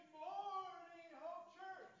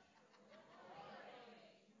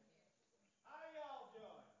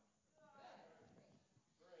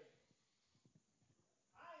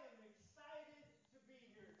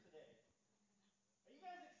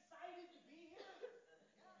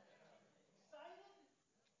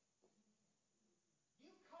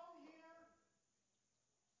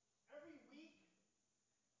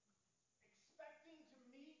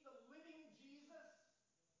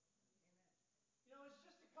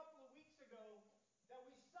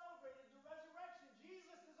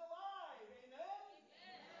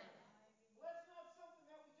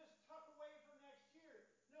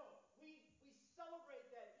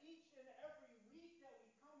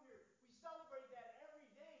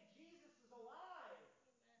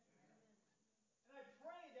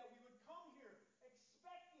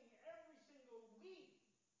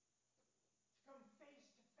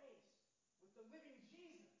living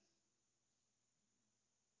Jesus.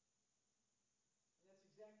 And that's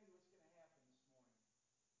exactly what's going to happen this morning.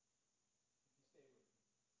 If you stay with me.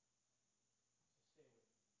 So stay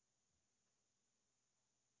with me.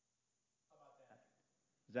 How about that?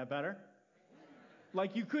 Is that better?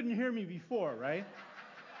 Like you couldn't hear me before, right?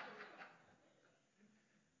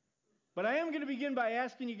 But I am going to begin by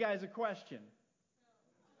asking you guys a question.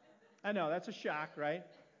 I know, that's a shock, right?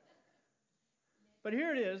 But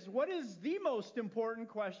here it is. What is the most important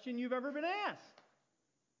question you've ever been asked?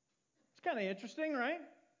 It's kind of interesting, right?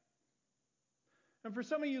 And for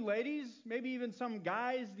some of you ladies, maybe even some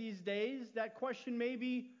guys these days, that question may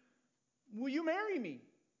be, will you marry me?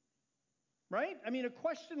 Right? I mean, a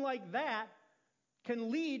question like that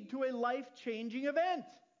can lead to a life-changing event.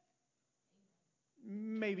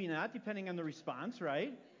 Maybe not, depending on the response,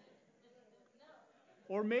 right?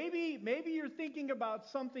 Or maybe you're thinking about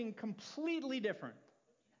something completely different.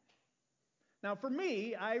 Now, for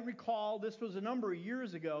me, I recall this was a number of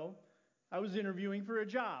years ago. I was interviewing for a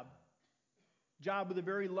job with a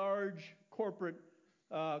very large corporate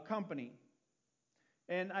company.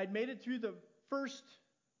 And I'd made it through the first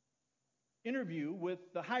interview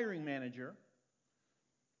with the hiring manager.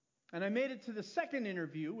 And I made it to the second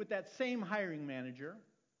interview with that same hiring manager.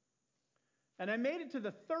 And I made it to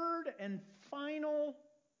the third and final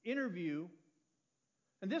interview,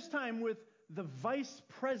 and this time with the vice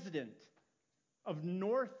president of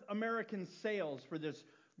North American sales for this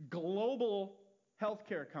global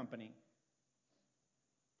healthcare company.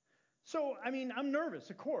 So, I mean, I'm nervous,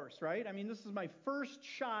 of course, right? I mean, this is my first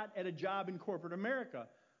shot at a job in corporate America.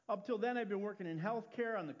 Up till then, I've been working in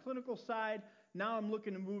healthcare on the clinical side. Now I'm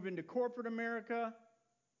looking to move into corporate America.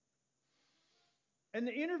 And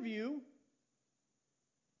the interview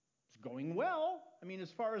is going well. I mean,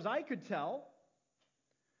 as far as I could tell.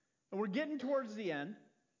 And we're getting towards the end.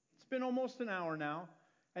 It's been almost an hour now.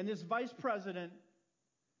 And this vice president,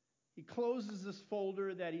 he closes this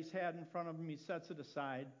folder that he's had in front of him. He sets it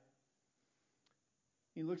aside.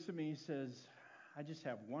 He looks at me and he says, I just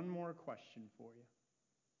have one more question for you.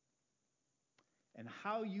 And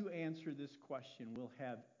how you answer this question will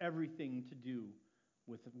have everything to do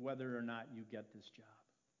with whether or not you get this job.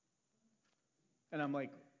 And I'm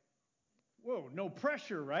like, whoa, no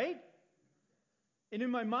pressure, right? And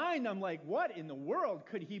in my mind, I'm like, what in the world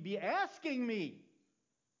could he be asking me?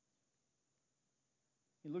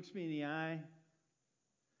 He looks me in the eye,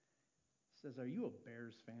 says, are you a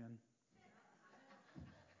Bears fan?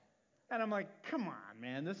 And I'm like, come on,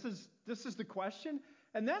 man, this is the question?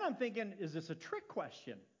 And then I'm thinking, is this a trick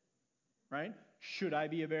question? Right? Should I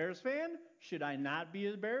be a Bears fan? Should I not be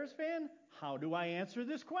a Bears fan? How do I answer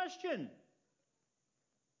this question?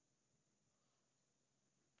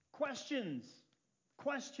 Questions.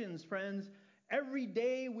 Questions, friends. Every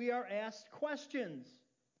day we are asked questions.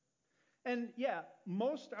 And yeah,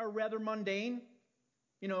 most are rather mundane.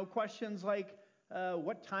 You know, questions like,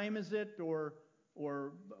 what time is it? Or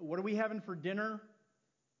what are we having for dinner?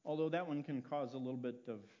 Although that one can cause a little bit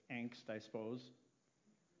of angst, I suppose.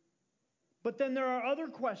 But then there are other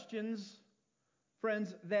questions,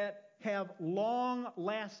 friends, that have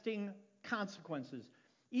long-lasting consequences,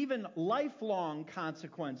 even lifelong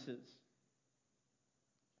consequences.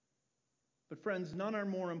 But friends, none are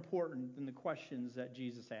more important than the questions that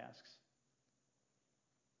Jesus asks.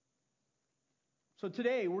 So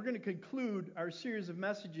today, we're going to conclude our series of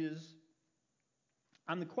messages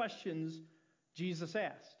on the questions Jesus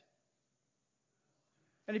asked.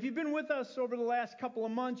 And if you've been with us over the last couple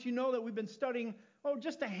of months, you know that we've been studying,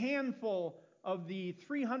 just a handful of the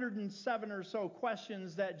 307 or so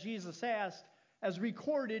questions that Jesus asked as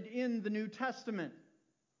recorded in the New Testament.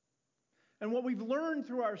 And what we've learned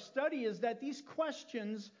through our study is that these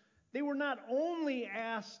questions, they were not only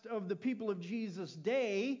asked of the people of Jesus'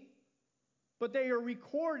 day, but they are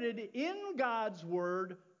recorded in God's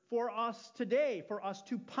Word for us today, for us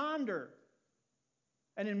to ponder.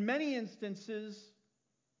 And in many instances,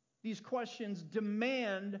 these questions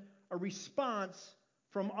demand a response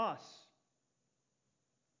from us.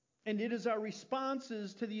 And it is our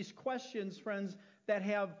responses to these questions, friends, that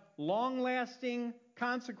have long-lasting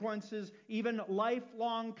consequences, even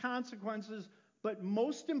lifelong consequences. But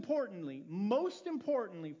most importantly,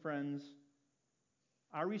 friends,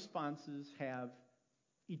 our responses have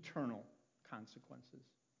eternal consequences.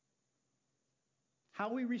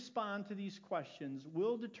 How we respond to these questions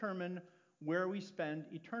will determine where we spend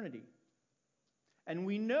eternity. And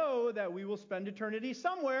we know that we will spend eternity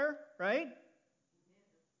somewhere, right?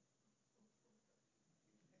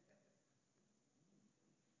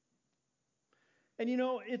 And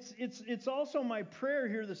it's also my prayer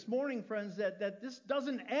here this morning, friends, that this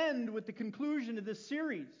doesn't end with the conclusion of this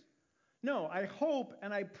series. No, I hope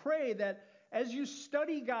and I pray that as you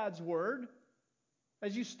study God's Word,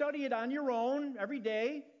 as you study it on your own every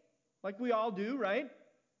day, like we all do, right?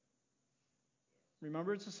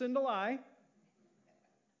 Remember, it's a sin to lie.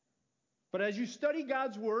 But as you study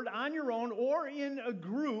God's Word on your own or in a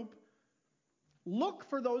group, look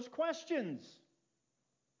for those questions.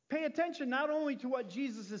 Pay attention not only to what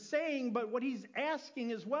Jesus is saying, but what he's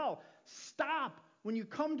asking as well. Stop when you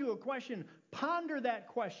come to a question. Ponder that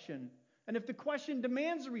question. And if the question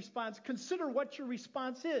demands a response, consider what your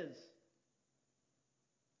response is.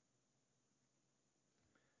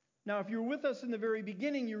 Now, if you're with us in the very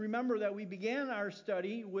beginning, you remember that we began our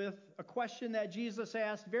study with a question that Jesus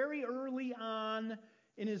asked very early on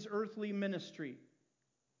in his earthly ministry.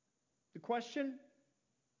 The question,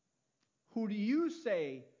 who do you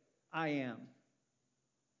say I am?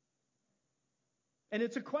 And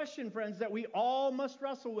it's a question, friends, that we all must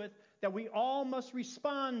wrestle with, that we all must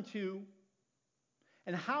respond to.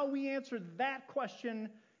 And how we answer that question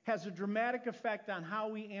has a dramatic effect on how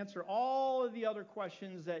we answer all of the other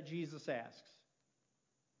questions that Jesus asks.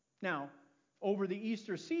 Now, over the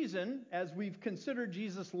Easter season, as we've considered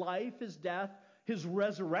Jesus' life, his death, his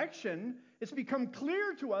resurrection, it's become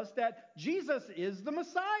clear to us that Jesus is the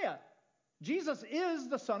Messiah. Jesus is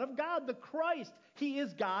the Son of God, the Christ. He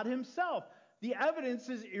is God himself. The evidence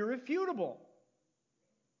is irrefutable.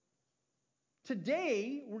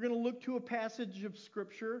 Today, we're going to look to a passage of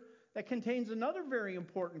Scripture that contains another very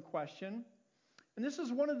important question. And this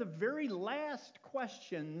is one of the very last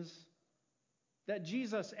questions that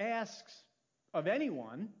Jesus asks of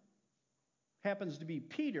anyone. Happens to be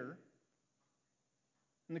Peter.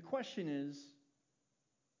 And the question is,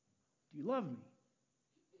 do you love me?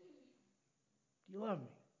 Do you love me?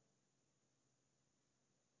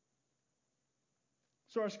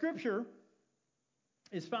 So our scripture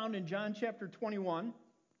is found in John chapter 21. If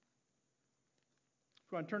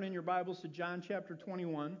you want to turn in your Bibles to John chapter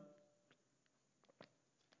 21.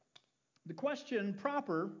 The question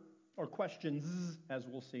proper, or questions, as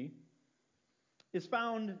we'll see, is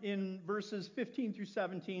found in verses 15 through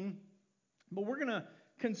 17. But we're going to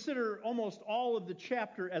consider almost all of the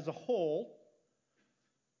chapter as a whole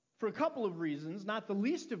for a couple of reasons, not the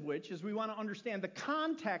least of which is we want to understand the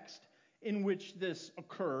context in which this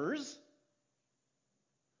occurs.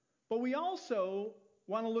 But we also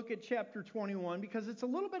want to look at chapter 21 because it's a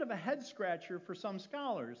little bit of a head-scratcher for some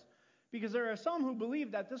scholars, because there are some who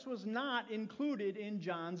believe that this was not included in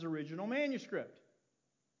John's original manuscript,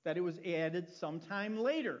 that it was added sometime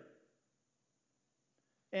later.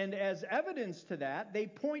 And as evidence to that, they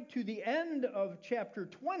point to the end of chapter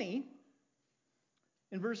 20,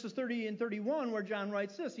 in verses 30 and 31, where John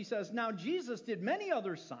writes this. He says, "Now Jesus did many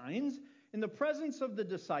other signs in the presence of the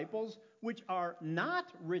disciples, which are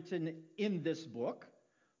not written in this book,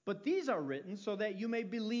 but these are written so that you may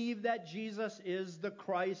believe that Jesus is the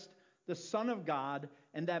Christ, the Son of God,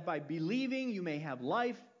 and that by believing you may have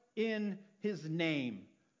life in his name."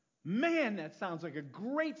 Man, that sounds like a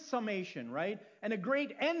great summation, right? And a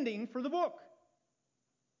great ending for the book.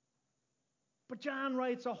 But John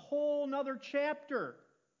writes a whole nother chapter.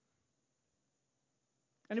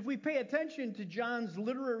 And if we pay attention to John's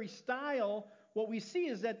literary style, what we see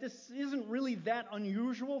is that this isn't really that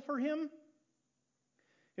unusual for him.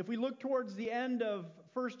 If we look towards the end of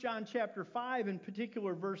 1 John chapter 5, in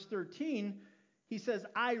particular verse 13, he says,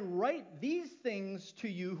 "I write these things to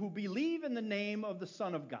you who believe in the name of the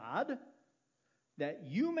Son of God, that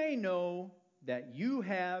you may know that you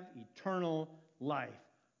have eternal life."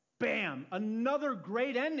 Bam! Another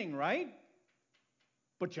great ending, right?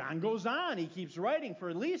 But John goes on. He keeps writing for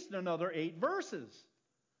at least another 8 verses.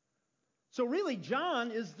 So really,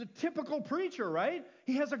 John is the typical preacher, right?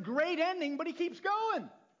 He has a great ending, but he keeps going.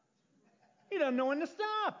 He doesn't know when to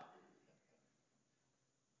stop.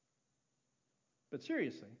 But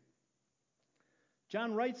seriously,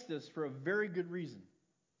 John writes this for a very good reason.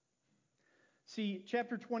 See,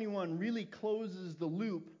 chapter 21 really closes the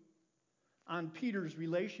loop on Peter's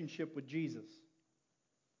relationship with Jesus.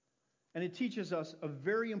 And it teaches us a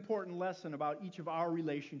very important lesson about each of our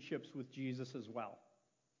relationships with Jesus as well.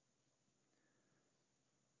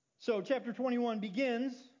 So chapter 21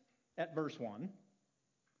 begins at verse 1. It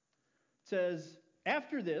says,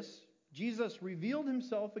 "After this, Jesus revealed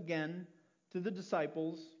himself again to the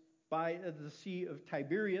disciples by the Sea of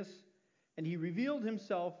Tiberias, and he revealed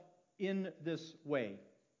himself in this way."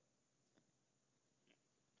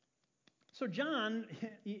 So John,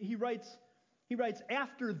 he writes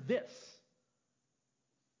after this.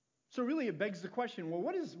 So really it begs the question, well,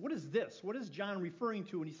 what is this? What is John referring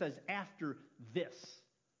to when he says after this?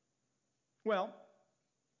 Well,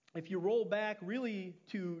 if you roll back really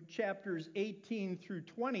to chapters 18 through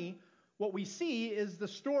 20, what we see is the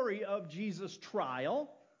story of Jesus' trial,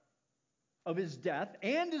 of his death,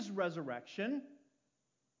 and his resurrection.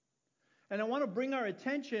 And I want to bring our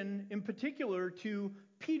attention in particular to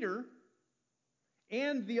Peter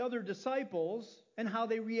and the other disciples and how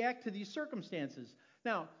they react to these circumstances.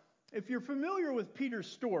 Now, if you're familiar with Peter's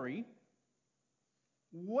story,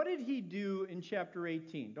 what did he do in chapter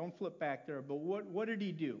 18? Don't flip back there, but what did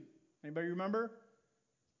he do? Anybody remember?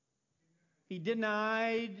 He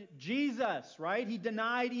denied Jesus, right? He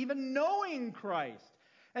denied even knowing Christ.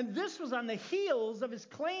 And this was on the heels of his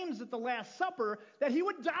claims at the Last Supper that he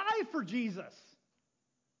would die for Jesus.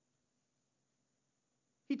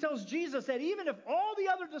 He tells Jesus that even if all the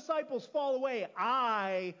other disciples fall away,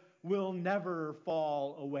 I will never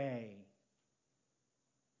fall away.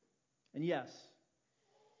 And yes,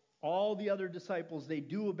 all the other disciples, they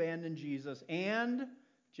do abandon Jesus. And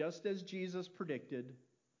just as Jesus predicted,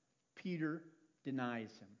 Peter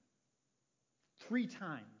denies him 3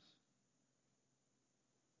 times.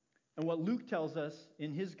 And what Luke tells us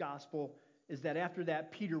in his gospel is that after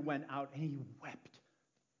that, Peter went out and he wept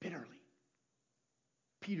bitterly.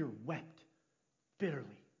 Peter wept bitterly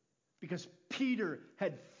because Peter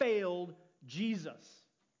had failed Jesus.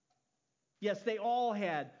 Yes, they all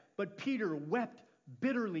had, but Peter wept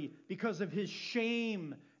bitterly because of his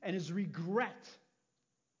shame and his regret.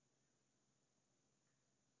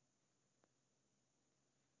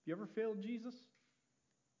 You ever failed Jesus?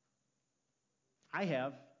 I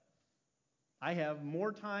have. I have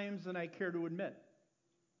more times than I care to admit.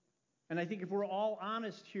 And I think if we're all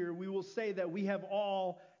honest here, we will say that we have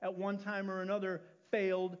all, at one time or another,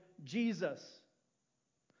 failed Jesus.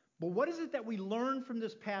 But what is it that we learn from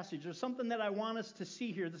this passage? There's something that I want us to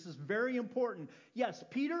see here. This is very important. Yes,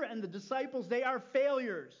 Peter and the disciples, they are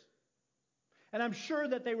failures. And I'm sure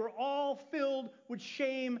that they were all filled with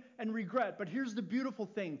shame and regret. But here's the beautiful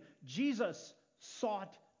thing. Jesus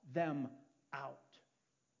sought them out.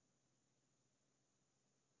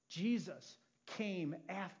 Jesus came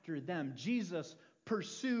after them. Jesus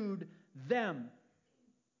pursued them.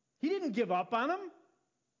 He didn't give up on them.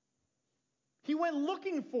 He went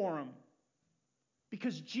looking for them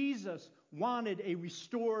because Jesus wanted a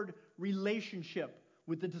restored relationship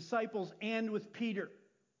with the disciples and with Peter.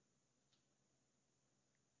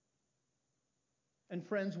 And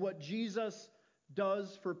friends, what Jesus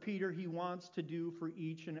does for Peter, he wants to do for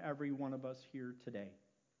each and every one of us here today.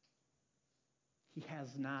 He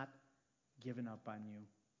has not given up on you.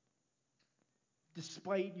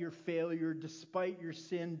 Despite your failure, despite your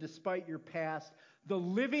sin, despite your past, the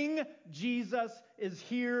living Jesus is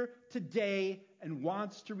here today and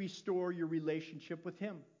wants to restore your relationship with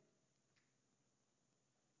him.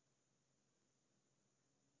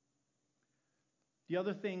 The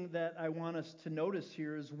other thing that I want us to notice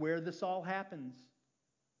here is where this all happens.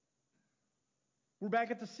 We're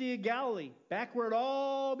back at the Sea of Galilee, back where it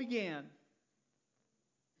all began.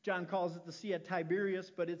 John calls it the Sea of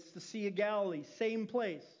Tiberias, but it's the Sea of Galilee, same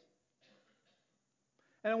place.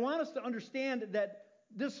 And I want us to understand that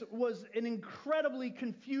this was an incredibly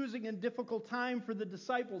confusing and difficult time for the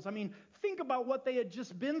disciples. I mean, think about what they had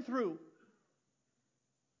just been through.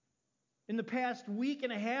 In the past week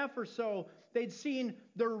and a half or so, they'd seen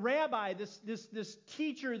their rabbi, this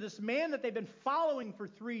teacher, this man that they've been following for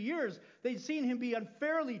 3 years. They'd seen him be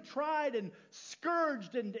unfairly tried and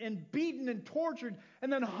scourged and beaten and tortured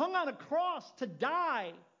and then hung on a cross to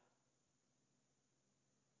die.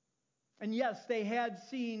 And yes, they had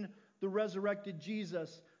seen the resurrected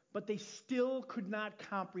Jesus, but they still could not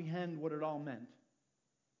comprehend what it all meant.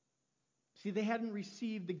 See, they hadn't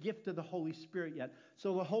received the gift of the Holy Spirit yet.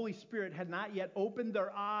 So the Holy Spirit had not yet opened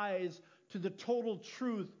their eyes to the total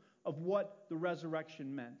truth of what the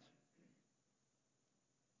resurrection meant.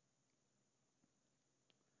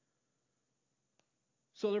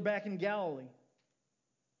 So they're back in Galilee.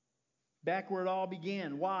 Back where it all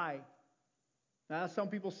began. Why? Now, some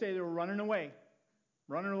people say they were running away.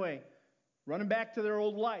 Running back to their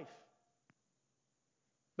old life.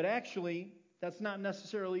 But actually, that's not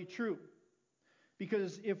necessarily true.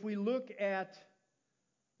 Because if we look at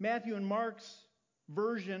Matthew and Mark's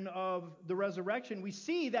version of the resurrection, we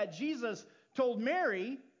see that Jesus told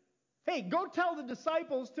Mary, hey, go tell the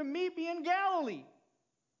disciples to meet me in Galilee.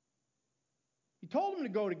 He told them to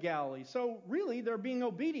go to Galilee. So really, they're being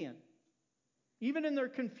obedient. Even in their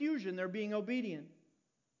confusion, they're being obedient.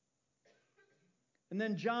 And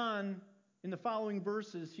then John In the following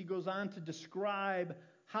verses, he goes on to describe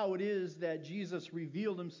how it is that Jesus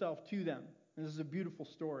revealed himself to them. And this is a beautiful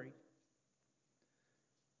story.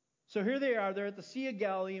 So here they are. They're at the Sea of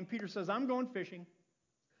Galilee, and Peter says, I'm going fishing.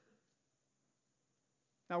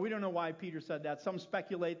 Now, we don't know why Peter said that. Some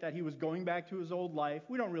speculate that he was going back to his old life.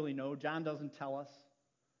 We don't really know. John doesn't tell us.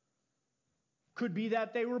 Could be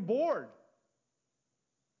that they were bored.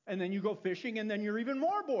 And then you go fishing, and then you're even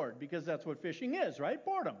more bored, because that's what fishing is, right?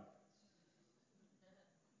 Boredom.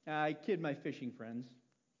 I kid my fishing friends.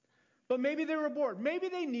 But maybe they were bored. Maybe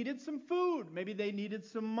they needed some food. Maybe they needed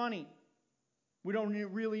some money. We don't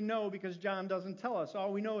really know because John doesn't tell us.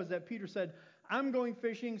 All we know is that Peter said, I'm going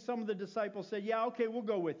fishing. Some of the disciples said, yeah, okay, we'll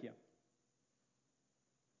go with you.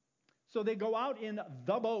 So they go out in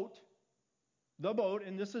the boat,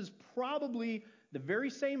 and this is probably the very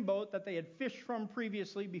same boat that they had fished from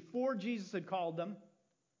previously before Jesus had called them.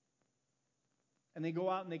 And they go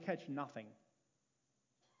out and they catch nothing.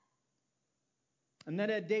 And then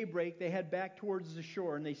at daybreak, they head back towards the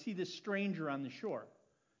shore, and they see this stranger on the shore.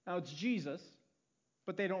 Now, it's Jesus,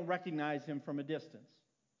 but they don't recognize him from a distance.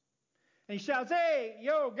 And he shouts, hey,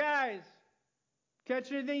 yo, guys,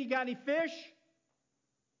 catch anything? You got any fish?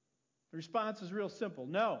 The response is real simple,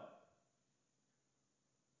 no.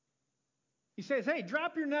 He says, hey,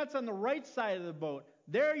 drop your nets on the right side of the boat.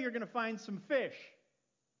 There you're going to find some fish.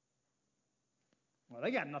 Well,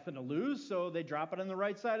 they got nothing to lose, so they drop it on the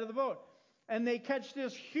right side of the boat. And they catch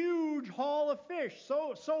this huge haul of fish,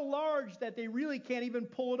 so large that they really can't even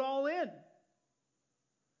pull it all in.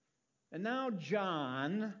 And now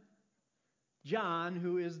John,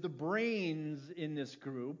 who is the brains in this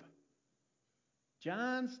group,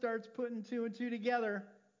 John starts putting two and two together.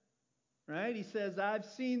 Right? He says, I've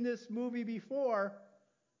seen this movie before.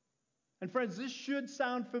 And friends, this should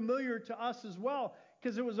sound familiar to us as well,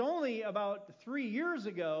 because it was only about 3 years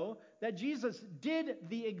ago that Jesus did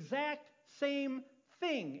the exact same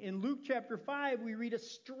thing. In Luke chapter 5, we read a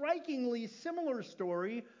strikingly similar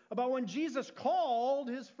story about when Jesus called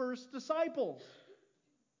his first disciples.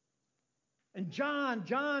 And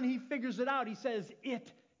John, he figures it out. He says, it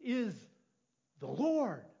is the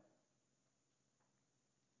Lord.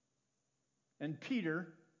 And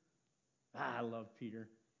Peter, I love Peter.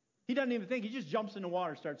 He doesn't even think. He just jumps in the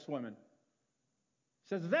water, starts swimming. He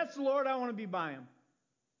says, if that's the Lord, I want to be by him.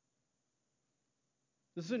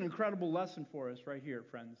 This is an incredible lesson for us right here,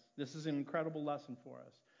 friends. This is an incredible lesson for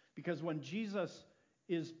us. Because when Jesus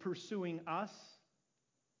is pursuing us,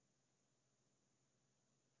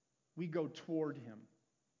 we go toward him.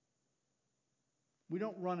 We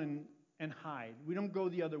don't run and hide. We don't go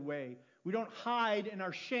the other way. We don't hide in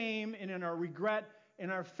our shame and in our regret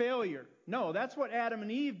and our failure. No, that's what Adam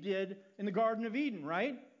and Eve did in the Garden of Eden,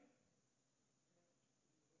 right?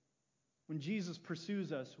 When Jesus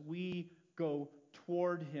pursues us, we go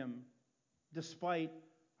toward him despite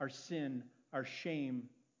our sin, our shame,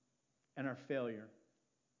 and our failure.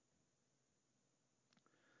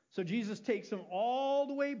 So Jesus takes them all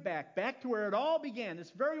the way back to where it all began.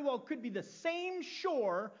 This very well could be the same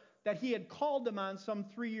shore that he had called them on some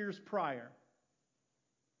 3 years prior.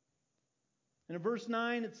 And in verse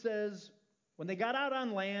 9 it says, when they got out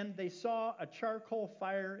on land, they saw a charcoal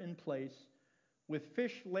fire in place with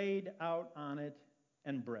fish laid out on it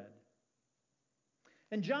and bread.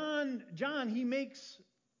 And John, he makes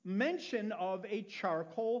mention of a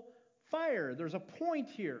charcoal fire. There's a point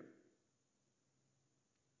here.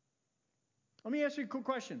 Let me ask you a quick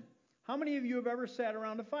question. How many of you have ever sat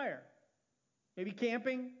around a fire? Maybe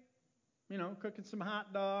camping? You know, cooking some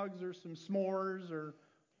hot dogs or some s'mores or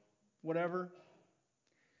whatever.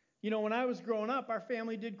 You know, when I was growing up, our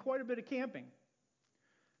family did quite a bit of camping.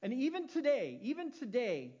 And even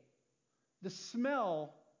today, the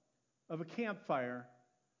smell of a campfire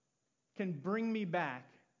can bring me back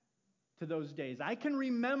to those days. I can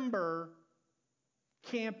remember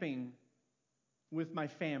camping with my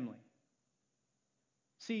family.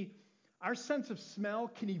 See, our sense of smell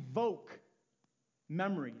can evoke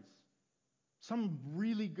memories. Some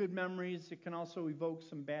really good memories. It can also evoke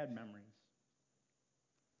some bad memories.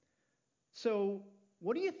 So,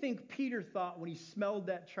 what do you think Peter thought when he smelled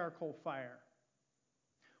that charcoal fire?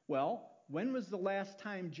 Well, when was the last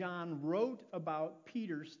time John wrote about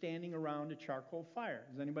Peter standing around a charcoal fire?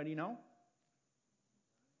 Does anybody know?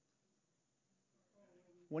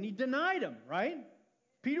 When he denied him, right?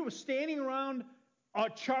 Peter was standing around a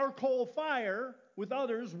charcoal fire with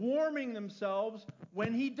others, warming themselves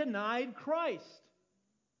when he denied Christ.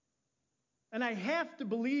 And I have to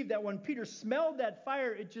believe that when Peter smelled that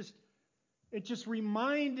fire, it just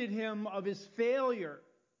reminded him of his failure.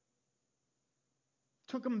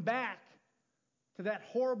 Took him back to that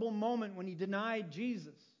horrible moment when he denied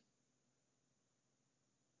Jesus.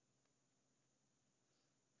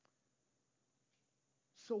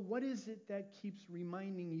 So what is it that keeps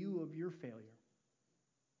reminding you of your failure?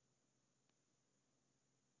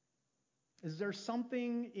 Is there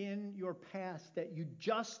something in your past that you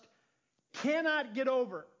just cannot get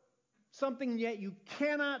over? Something yet you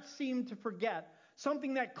cannot seem to forget?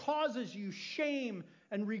 Something that causes you shame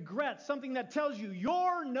and regret? Something that tells you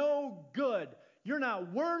you're no good? You're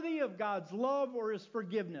not worthy of God's love or His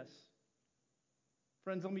forgiveness?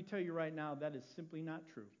 Friends, let me tell you right now, that is simply not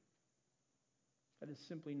true. That is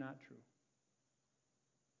simply not true.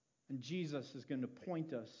 And Jesus is going to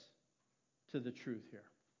point us to the truth here.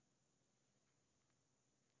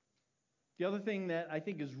 The other thing that I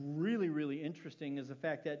think is really, really interesting is the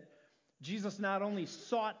fact that Jesus not only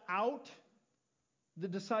sought out the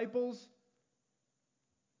disciples,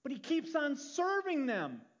 but He keeps on serving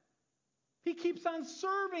them. He keeps on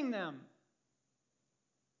serving them.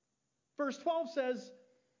 Verse 12 says,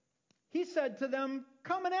 He said to them,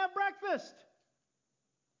 "Come and have breakfast."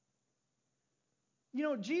 You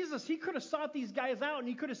know, Jesus, He could have sought these guys out and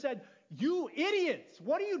He could have said, "You idiots,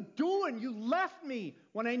 what are you doing? You left me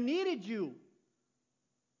when I needed you."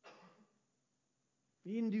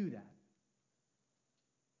 He didn't do that.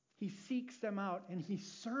 He seeks them out and He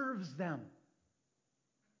serves them.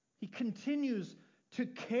 He continues to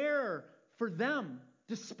care for them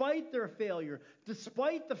despite their failure,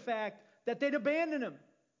 despite the fact that they'd abandoned Him.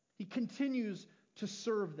 He continues to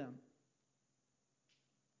serve them.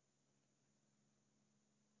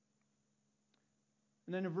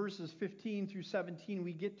 And then in verses 15 through 17,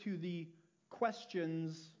 we get to the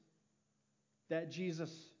questions that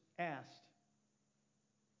Jesus asked.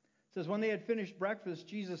 It says, when they had finished breakfast,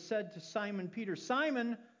 Jesus said to Simon Peter,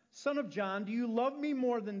 "Simon, son of John, do you love me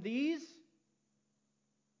more than these?"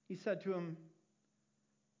 He said to him,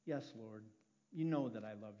 "Yes, Lord, you know that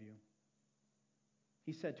I love you."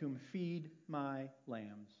 He said to him, "Feed my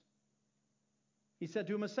lambs." He said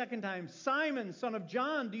to him a second time, "Simon, son of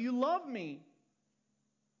John, do you love me?"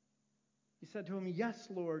 He said to him, "Yes,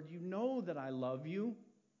 Lord, you know that I love you."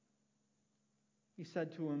 He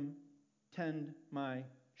said to him, "Tend my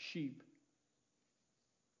sheep."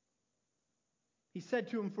 He said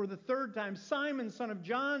to him for the third time, "Simon, son of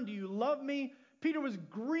John, do you love me?" Peter was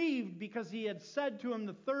grieved because he had said to him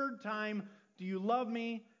the third time, "Do you love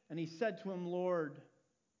me?" And he said to him, "Lord,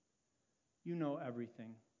 you know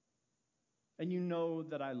everything, and you know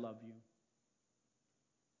that I love you."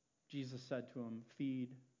 Jesus said to him,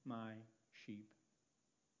 "Feed my sheep."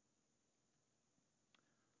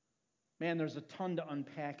 Man, there's a ton to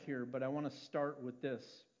unpack here, but I want to start with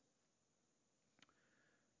this.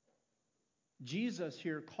 Jesus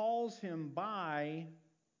here calls him by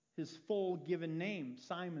his full given name,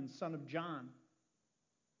 Simon, son of John.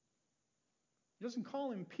 He doesn't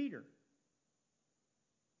call him Peter.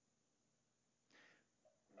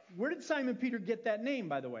 Where did Simon Peter get that name,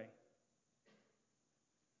 by the way?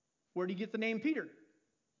 Where did he get the name Peter?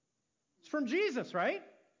 It's from Jesus, right?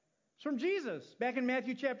 It's from Jesus. Back in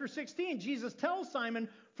Matthew chapter 16, Jesus tells Simon,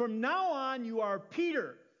 "From now on you are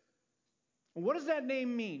Peter." And what does that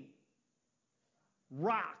name mean?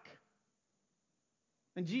 Rock.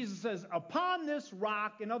 And Jesus says, "Upon this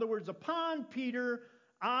rock," in other words, upon Peter,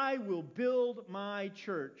 "I will build my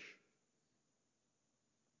church."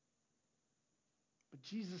 But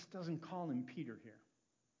Jesus doesn't call him Peter here.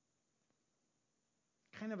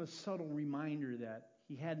 Kind of a subtle reminder that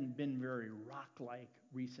he hadn't been very rock-like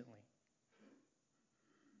recently.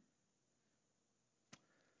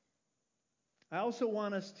 I also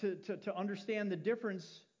want us to understand the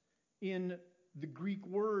difference in the Greek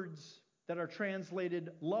words that are translated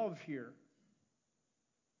love here.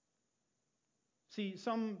 See,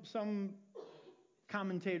 some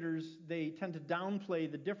commentators, they tend to downplay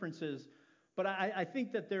the differences, but I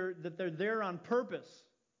think that they're there on purpose.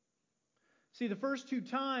 See, the first two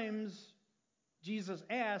times Jesus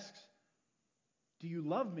asks, "Do you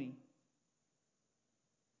love me?"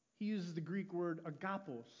 He uses the Greek word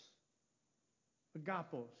agapos.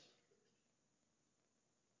 Agapos.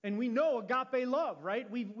 And we know agape love, right?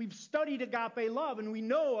 We've studied agape love, and we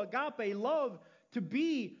know agape love to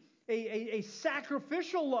be a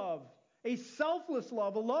sacrificial love, a selfless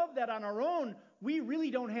love, a love that on our own we really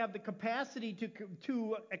don't have the capacity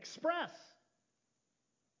to express.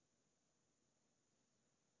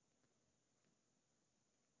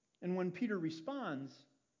 And when Peter responds,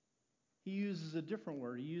 he uses a different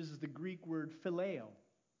word. He uses the Greek word phileo.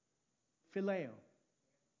 Phileo.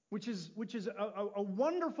 Which is a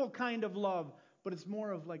wonderful kind of love, but it's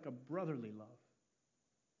more of like a brotherly love.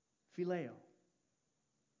 Phileo.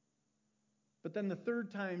 But then the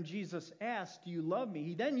third time Jesus asks, do you love me?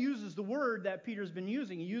 He then uses the word that Peter's been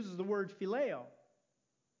using. He uses the word phileo.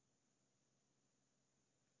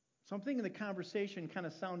 Something in the conversation kind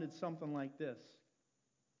of sounded something like this.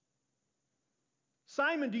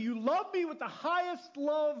 Simon, do you love me with the highest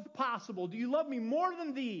love possible? Do you love me more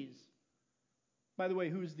than these? By the way,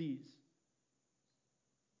 who's these?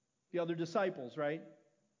 The other disciples, right?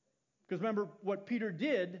 Because remember what Peter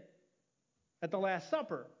did at the Last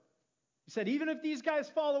Supper. He said, even if these guys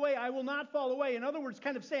fall away, I will not fall away. In other words,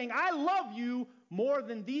 kind of saying, I love you more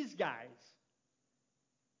than these guys.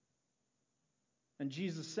 And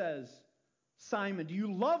Jesus says, Simon, do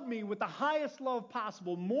you love me with the highest love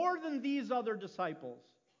possible, more than these other disciples?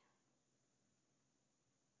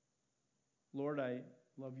 Lord, I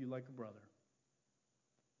love you like a brother.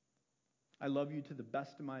 I love you to the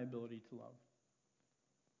best of my ability to love.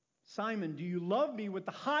 Simon, do you love me with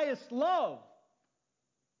the highest love?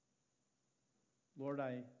 Lord,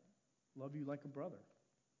 I love you like a brother.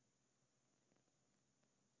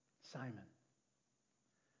 Simon,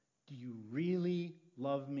 do you really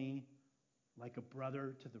love me like a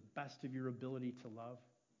brother to the best of your ability to love?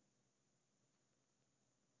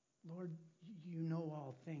 Lord, you know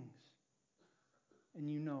all things. And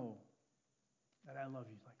you know that I love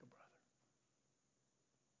you like a brother.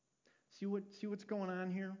 See what's going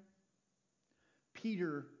on here?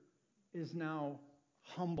 Peter is now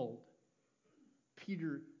humbled.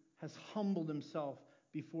 Peter has humbled himself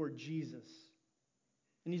before Jesus.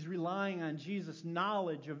 And he's relying on Jesus'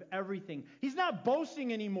 knowledge of everything. He's not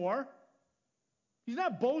boasting anymore. He's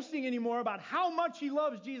not boasting anymore about how much he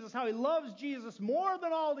loves Jesus, how he loves Jesus more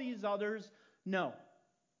than all these others. No.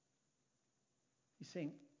 He's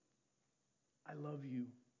saying, I love you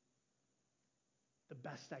the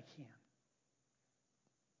best I can.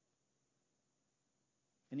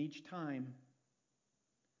 And each time,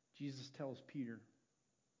 Jesus tells Peter,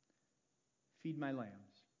 feed my lambs.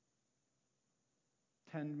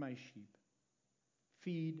 Tend my sheep.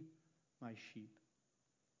 Feed my sheep.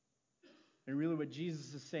 And really what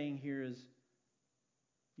Jesus is saying here is,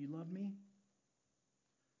 you love me?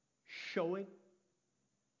 Show it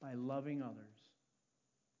by loving others,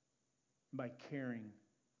 by caring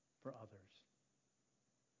for others.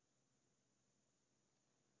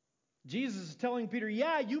 Jesus is telling Peter,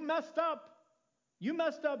 yeah, you messed up. You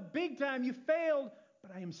messed up big time. You failed,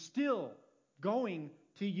 but I am still going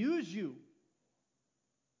to use you.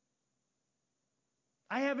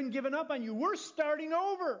 I haven't given up on you. We're starting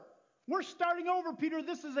over. We're starting over, Peter.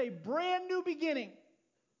 This is a brand new beginning.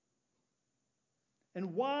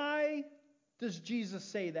 And why does Jesus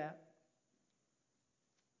say that?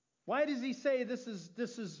 Why does he say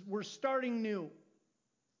we're starting new?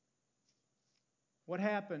 What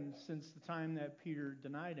happened since the time that Peter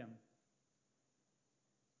denied him?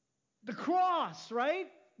 The cross, right?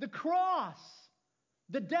 The cross.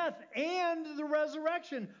 The death and the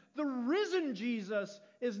resurrection. The risen Jesus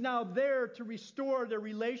is now there to restore their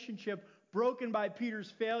relationship broken by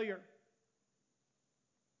Peter's failure.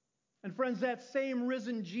 And friends, that same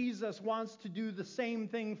risen Jesus wants to do the same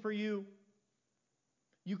thing for you.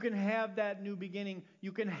 You can have that new beginning.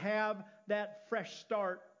 You can have that fresh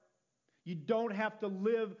start. You don't have to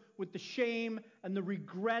live with the shame and the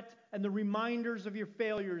regret and the reminders of your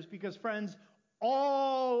failures because, friends,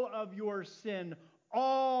 all of your sin,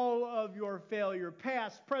 all of your failure,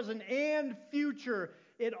 past, present, and future,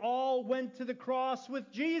 it all went to the cross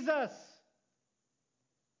with Jesus.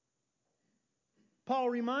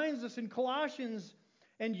 Paul reminds us in Colossians,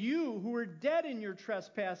 and you who were dead in your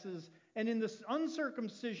trespasses and in the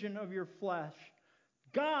uncircumcision of your flesh,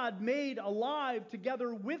 God made alive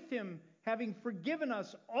together with him, having forgiven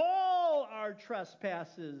us all our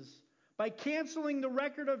trespasses by canceling the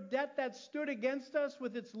record of debt that stood against us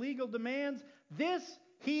with its legal demands. This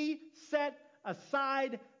he set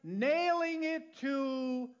aside, nailing it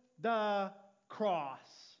to the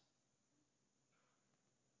cross.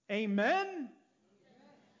 Amen?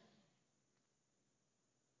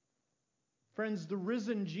 Friends, the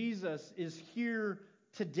risen Jesus is here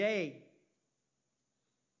today.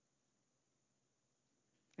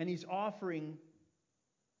 And he's offering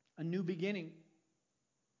a new beginning.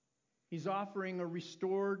 He's offering a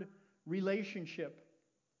restored relationship.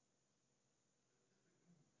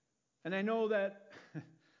 And I know that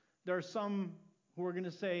there are some who are going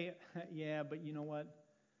to say, yeah, but you know what?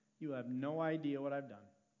 You have no idea what I've done.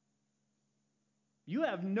 You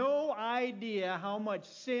have no idea how much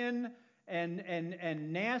sin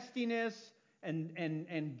and nastiness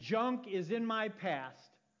and junk is in my past.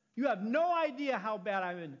 You have no idea how bad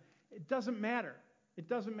I've been. It doesn't matter. It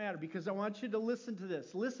doesn't matter because I want you to listen to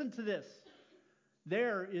this. Listen to this.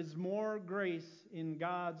 there is more grace in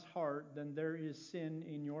God's heart than there is sin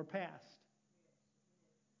in your past.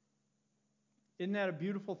 Isn't that a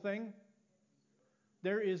beautiful thing?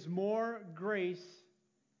 There is more grace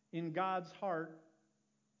in God's heart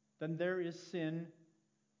than there is sin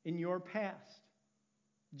in your past.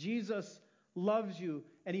 Jesus loves you,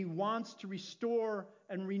 and He wants to restore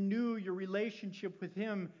and renew your relationship with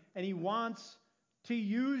Him, and He wants to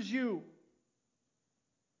use you.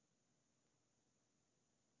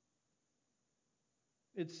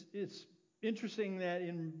 It's interesting that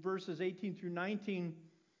in verses 18 through 19,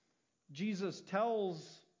 Jesus tells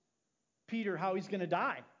Peter how he's going to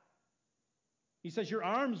die. He says, your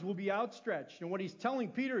arms will be outstretched. And what He's telling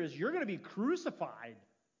Peter is, you're going to be crucified.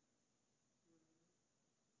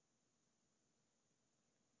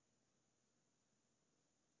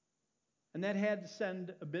 And that had to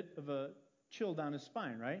send a bit of a chill down his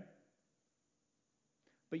spine, right?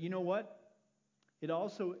 But you know what? It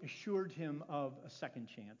also assured him of a second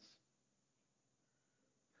chance.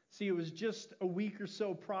 See, it was just a week or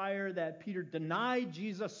so prior that Peter denied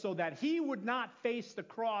Jesus so that he would not face the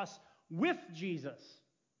cross with Jesus.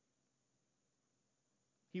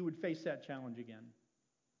 He would face that challenge again.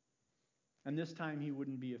 And this time he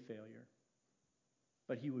wouldn't be a failure,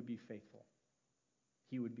 but he would be faithful.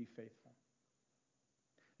 He would be faithful.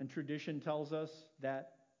 And tradition tells us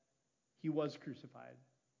that he was crucified.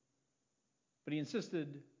 But he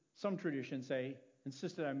insisted, some traditions say,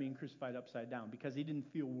 insisted on being crucified upside down because he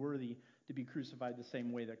didn't feel worthy to be crucified the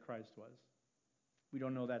same way that Christ was. We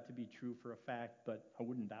don't know that to be true for a fact, but I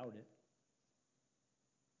wouldn't doubt it.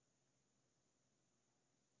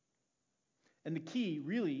 And the key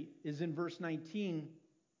really is in verse 19,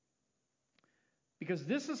 because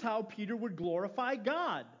this is how Peter would glorify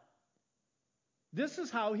God. This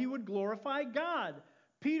is how he would glorify God.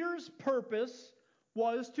 Peter's purpose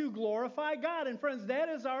was to glorify God. And friends, that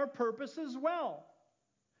is our purpose as well.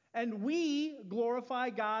 And we glorify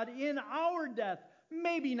God in our death.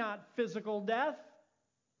 Maybe not physical death,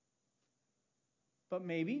 but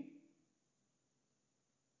maybe.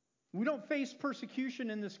 We don't face persecution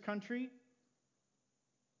in this country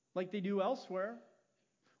like they do elsewhere.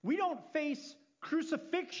 We don't face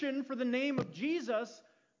crucifixion for the name of Jesus.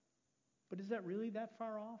 But is that really that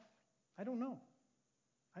far off? I don't know.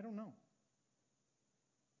 I don't know.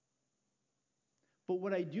 But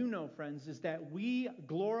what I do know, friends, is that we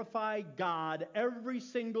glorify God every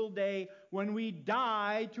single day when we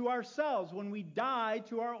die to ourselves, when we die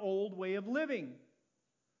to our old way of living.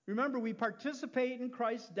 Remember, we participate in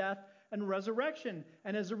Christ's death and resurrection,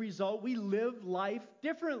 and as a result, we live life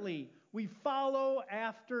differently. We follow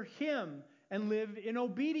after Him and live in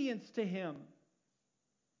obedience to Him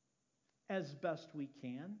as best we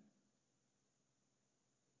can,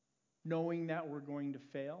 knowing that we're going to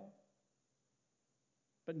fail,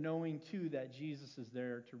 but knowing too that Jesus is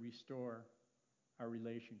there to restore our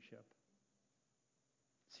relationship.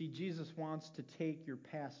 See, Jesus wants to take your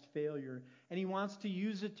past failure and He wants to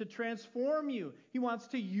use it to transform you. He wants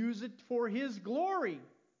to use it for His glory.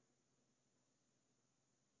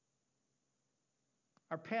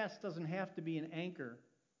 Our past doesn't have to be an anchor.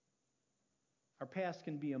 Our past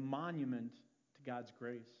can be a monument to God's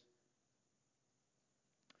grace.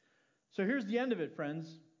 So here's the end of it,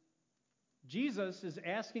 friends. Jesus is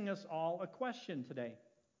asking us all a question today.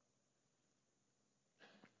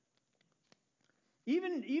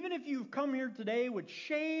 Even if you've come here today with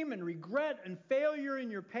shame and regret and failure in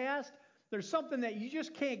your past, there's something that you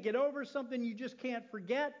just can't get over, something you just can't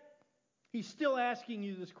forget, He's still asking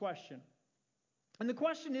you this question. And the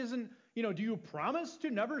question isn't, do you promise to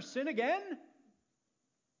never sin again?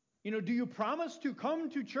 Do you promise to come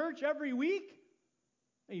to church every week?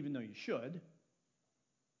 Even though you should.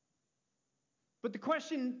 But the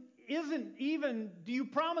question isn't even, do you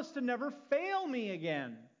promise to never fail me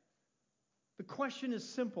again? The question is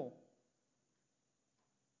simple.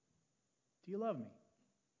 Do you love me?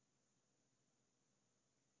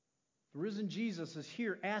 The risen Jesus is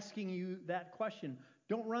here asking you that question.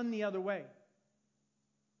 Don't run the other way.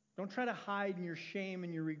 Don't try to hide in your shame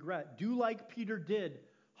and your regret. Do like Peter did.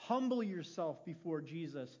 Humble yourself before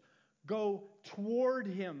Jesus. Go toward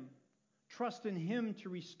Him. Trust in Him to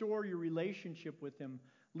restore your relationship with Him.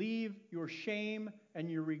 Leave your shame and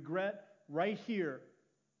your regret right here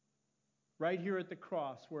at the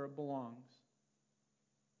cross where it belongs.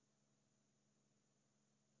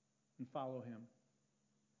 And follow Him.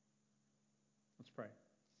 Let's pray.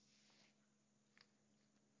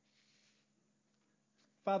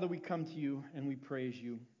 Father, we come to You and we praise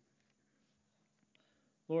You.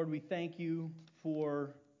 Lord, we thank You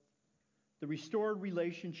for the restored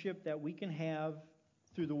relationship that we can have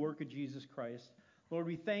through the work of Jesus Christ. Lord,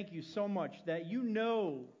 we thank you so much that you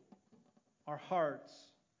know our hearts.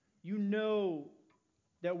 You know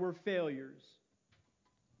that we're failures.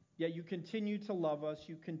 Yet you continue to love us.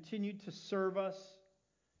 You continue to serve us.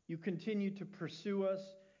 You continue to pursue us.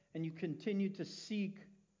 And you continue to seek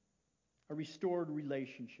a restored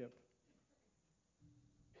relationship.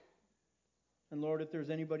 And Lord, if there's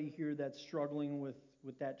anybody here that's struggling with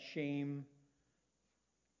that shame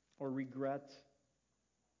or regret,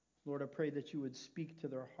 Lord, I pray that you would speak to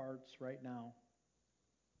their hearts right now.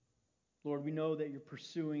 Lord, we know that you're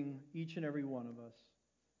pursuing each and every one of us.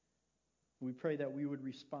 We pray that we would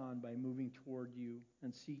respond by moving toward you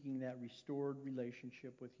and seeking that restored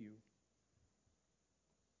relationship with you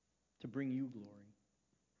to bring you glory.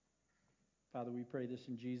 Father, we pray this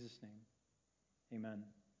in Jesus' name. Amen.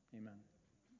 Amen.